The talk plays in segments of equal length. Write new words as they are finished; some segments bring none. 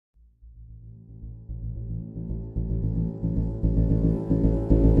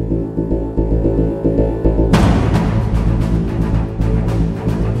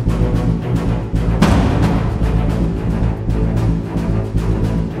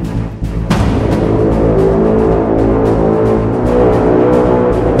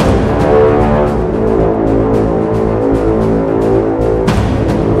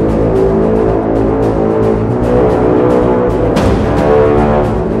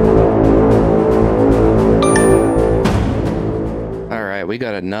we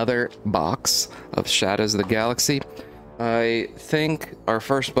got another box of Shadows of the Galaxy. I think our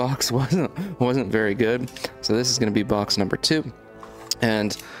first box wasn't very good, so this is going to be box number 2.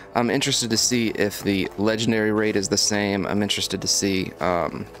 And I'm interested to see if the legendary rate is the same. I'm interested to see,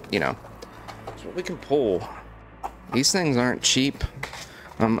 you know, what we can pull. These things aren't cheap.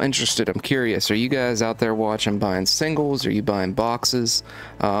 I'm interested. I'm curious. Are you guys out there watching buying singles? Are you buying boxes?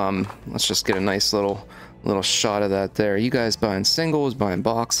 Let's just get a nice little shot of that there. Are you guys buying singles, buying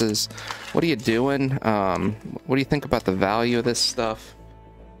boxes? What are you doing? What do you think about the value of this stuff?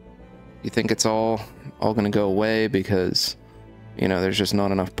 You think it's all going to go away because, you know, there's just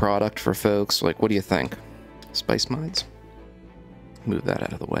not enough product for folks? Like, what do you think? Spice Mines? Move that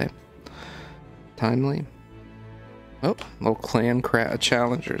out of the way. Timely. Oh, little clan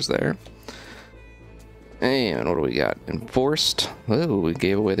challengers there. And what do we got? Enforced. Oh, we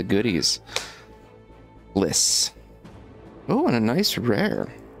gave away the goodies. Lists. Oh, and a nice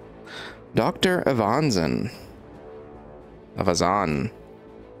rare. Dr. Avanzan. Avazan.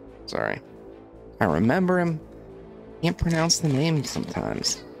 Sorry. I remember him. Can't pronounce the name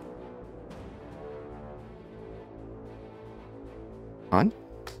sometimes. On?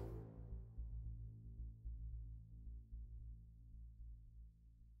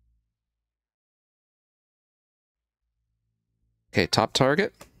 Okay, top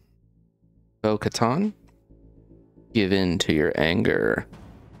target. Bo-Katan. Give in to your anger.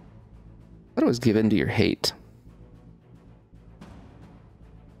 I thought it was give in to your hate.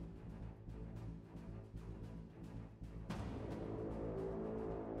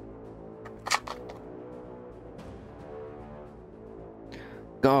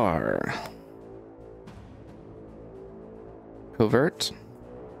 Gar. Covert.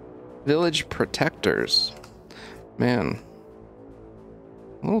 Village Protectors. Man.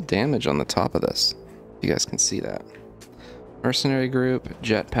 A little damage on the top of this. You guys can see that. Mercenary Group,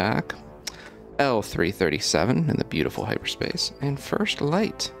 Jetpack, L337 in the beautiful hyperspace, and First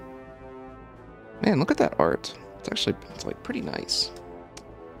Light. Man, look at that art. It's like pretty nice.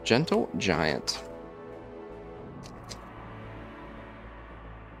 Gentle Giant.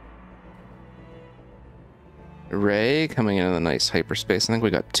 Ray coming in a nice hyperspace. I think we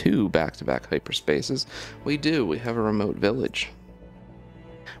got 2 back-to-back hyperspaces. We do. We have a remote village.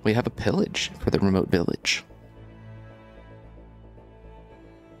 We have a pillage for the remote village.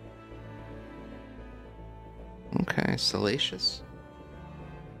 Okay, Salacious.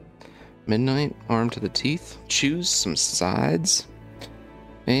 Midnight, armed to the teeth. Choose some sides.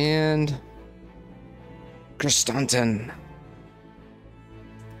 And Kristanten.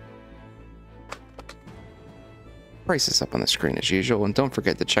 Prices up on the screen as usual, and don't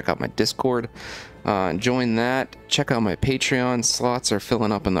forget to check out my Discord. Join that. Check out my Patreon. Slots are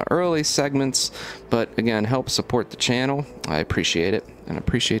filling up in the early segments, but again, help support the channel. I appreciate it, and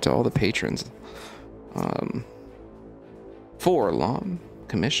appreciate to all the patrons. For Long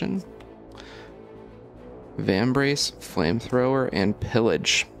Commission, Vambrace, Flamethrower, and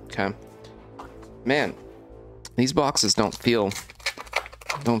Pillage. Okay, man, these boxes don't feel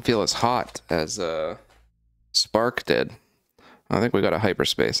as hot as Spark did. I think we got a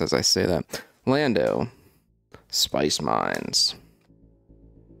hyperspace as I say that. Lando. Spice Mines.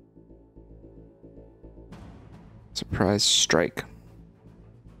 Surprise Strike.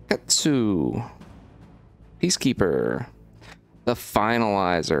 Ketsu. Peacekeeper. The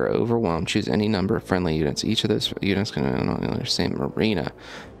Finalizer. Overwhelm. Choose any number of friendly units. Each of those units can on the same arena.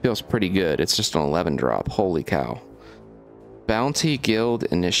 Feels pretty good. It's just an 11 drop. Holy cow. Bounty Guild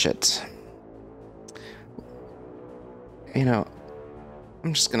Initiate. You know,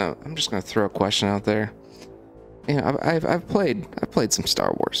 I'm just gonna throw a question out there. You know, I've played some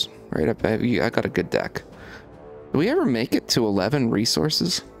Star Wars, right? I got a good deck. Do we ever make it to 11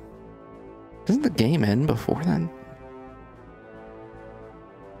 resources? Doesn't the game end before then?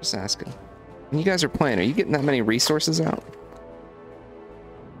 Just asking. When you guys are playing, are you getting that many resources out?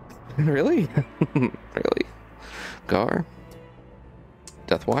 Really? Really? Gar?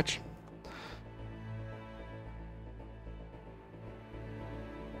 Death Watch?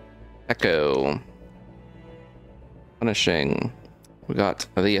 Echo. Punishing. We got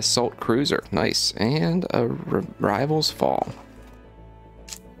the Assault Cruiser. Nice. And a Rival's Fall.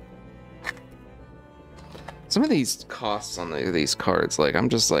 Some of these costs on these cards, like, I'm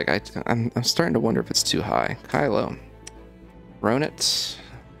just like, I'm starting to wonder if it's too high. Kylo. Ronit.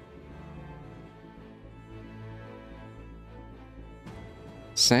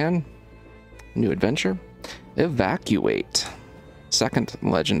 San. New Adventure. Evacuate. Second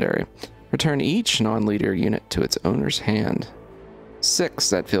legendary. Return each non-leader unit to its owner's hand. 6.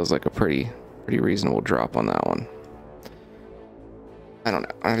 That feels like a pretty reasonable drop on that one. I don't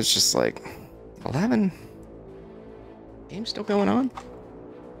know. I was just like, 11? Game still going on?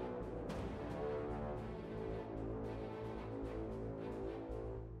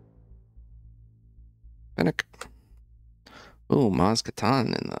 Fennec. Ooh, Maz Katan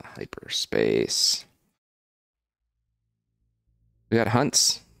in the hyperspace. We got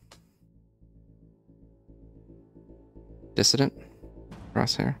Hunts. Dissident.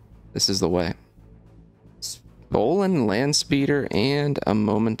 Crosshair. This is the way. Stolen Land Speeder and a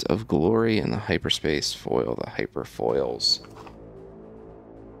Moment of Glory in the hyperspace foil. The hyperfoils.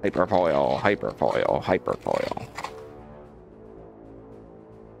 Hyperfoil, hyperfoil, hyperfoil.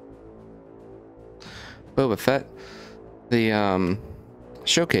 Boba Fett. The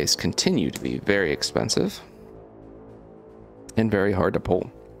showcase continued to be very expensive and very hard to pull.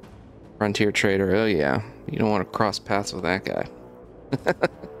 Frontier Trader, oh yeah, you don't want to cross paths with that guy.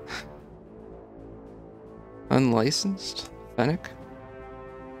 Unlicensed Fennec.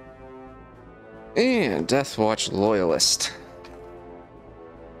 And Deathwatch Loyalist.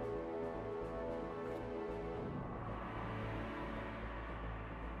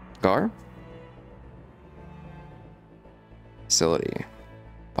 Gar. Facility.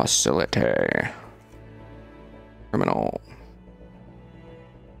 Facility. Criminal.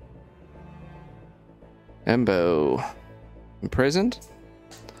 Embo. Imprisoned.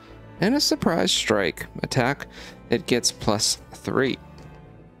 And a surprise strike. Attack. It gets +3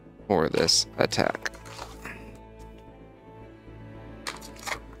 for this attack.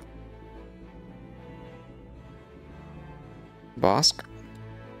 Bosk.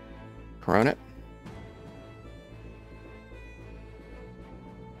 Coronet.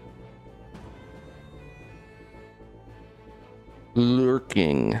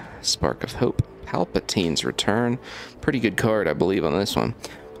 Lurking Spark of Hope. Palpatine's Return. Pretty good card, I believe, on this one.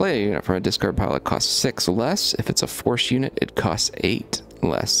 Play a unit from a discard pile. It costs 6 less. If it's a force unit, it costs 8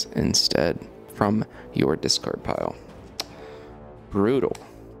 less instead from your discard pile. Brutal.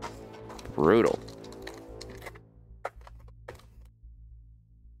 Brutal.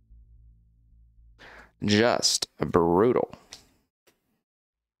 Just brutal.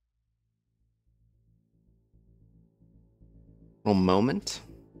 Little moment.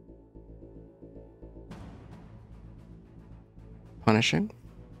 Punishing.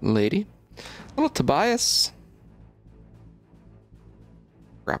 Lady. Little Tobias.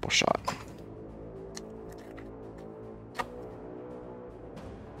 Grapple shot.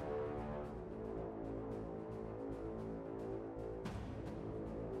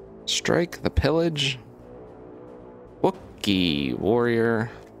 Strike the Pillage. Wookiee Warrior.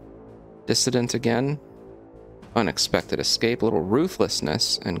 Dissident again. Unexpected Escape. Little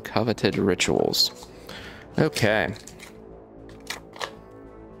Ruthlessness and Coveted Rituals. Okay.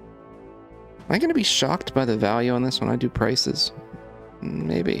 Am I going to be shocked by the value on this when I do prices?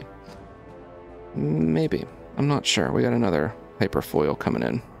 Maybe. Maybe. I'm not sure. We got another hyperfoil coming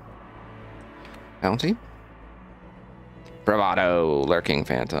in. Bounty. Bravado. Lurking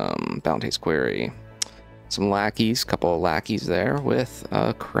Phantom. Bounty's Query. Some lackeys. Couple of lackeys there with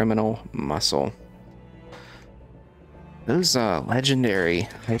Criminal Muscle. Those legendary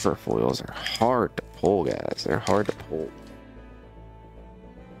hyperfoils are hard to pull, guys. They're hard to pull.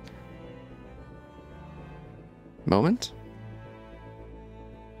 Moment.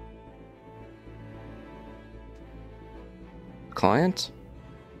 Client.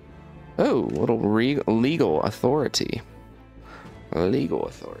 Oh, little legal authority. Legal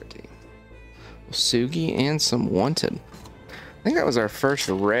authority. Sugi and some wanted. I think that was our first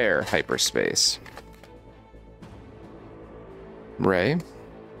rare hyperspace. Ray.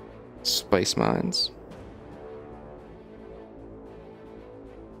 Spice Mines.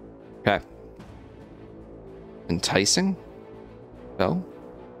 Okay. Enticing? Well,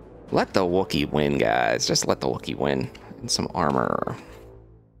 let the Wookiee win, guys. Just let the Wookiee win. And some armor.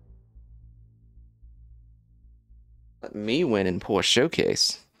 Let me win and pull a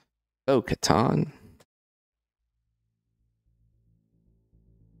showcase. Oh, Katan.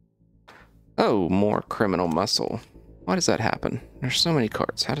 Oh, more Criminal Muscle. Why does that happen? There's so many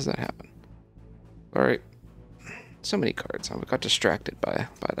cards. How does that happen? Alright. So many cards. I got distracted by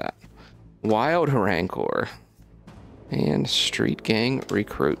that. Wild Rancor. And Street Gang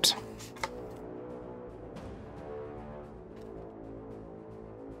Recruit.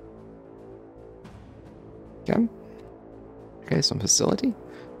 Okay. Okay, some facility.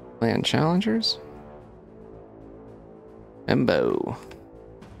 Land Challengers. Embo.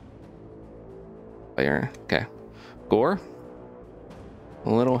 Fire. Okay. Gore.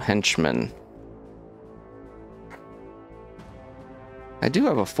 Little Henchman. I do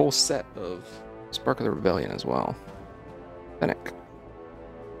have a full set of Spark of the Rebellion as well. Fennec.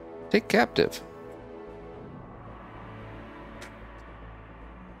 Take captive.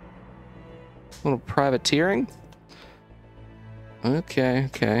 Little privateering. Okay,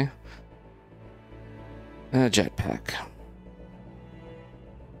 okay. A jetpack.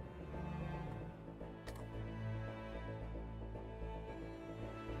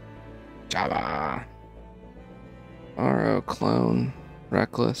 Java. RO, clone,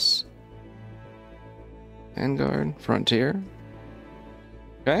 reckless. Vanguard, frontier.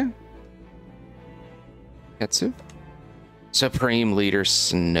 Okay. Ketsu. Supreme Leader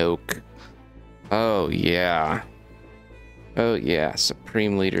Snoke. Oh yeah. Oh yeah,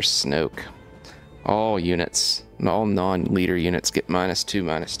 Supreme Leader Snoke. All units, all non-leader units get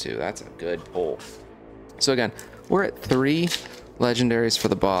 -2/-2. That's a good pull. So again, we're at 3 legendaries for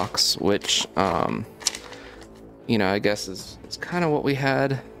the box, which you know, I guess it's kind of what we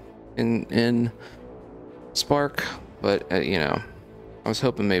had in Spark, but you know, I was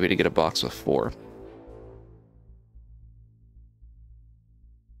hoping maybe to get a box with 4.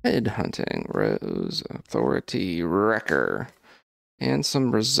 Head hunting, Rose, Authority, Wrecker, and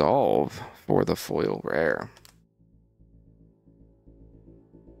some Resolve for the foil rare.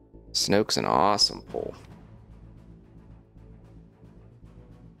 Snoke's an awesome pull.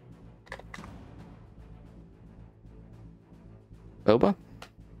 Boba,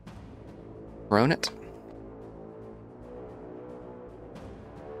 Ronet.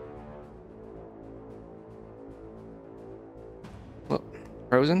 Well,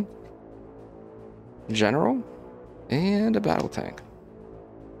 Frozen, General, and a battle tank.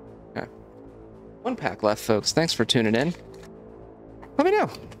 Okay. 1 pack left, folks. Thanks for tuning in. Let me know.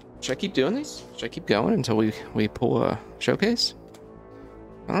 Should I keep doing these? Should I keep going until we pull a showcase?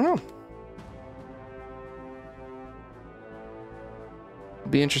 I don't know. It'll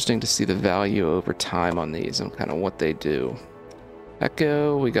be interesting to see the value over time on these and kind of what they do.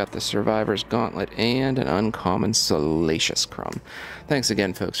 Echo, we got the Survivor's Gauntlet, and an uncommon Salacious Crumb. Thanks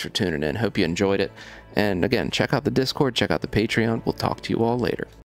again, folks, for tuning in. Hope you enjoyed it. And again, check out the Discord, check out the Patreon. We'll talk to you all later.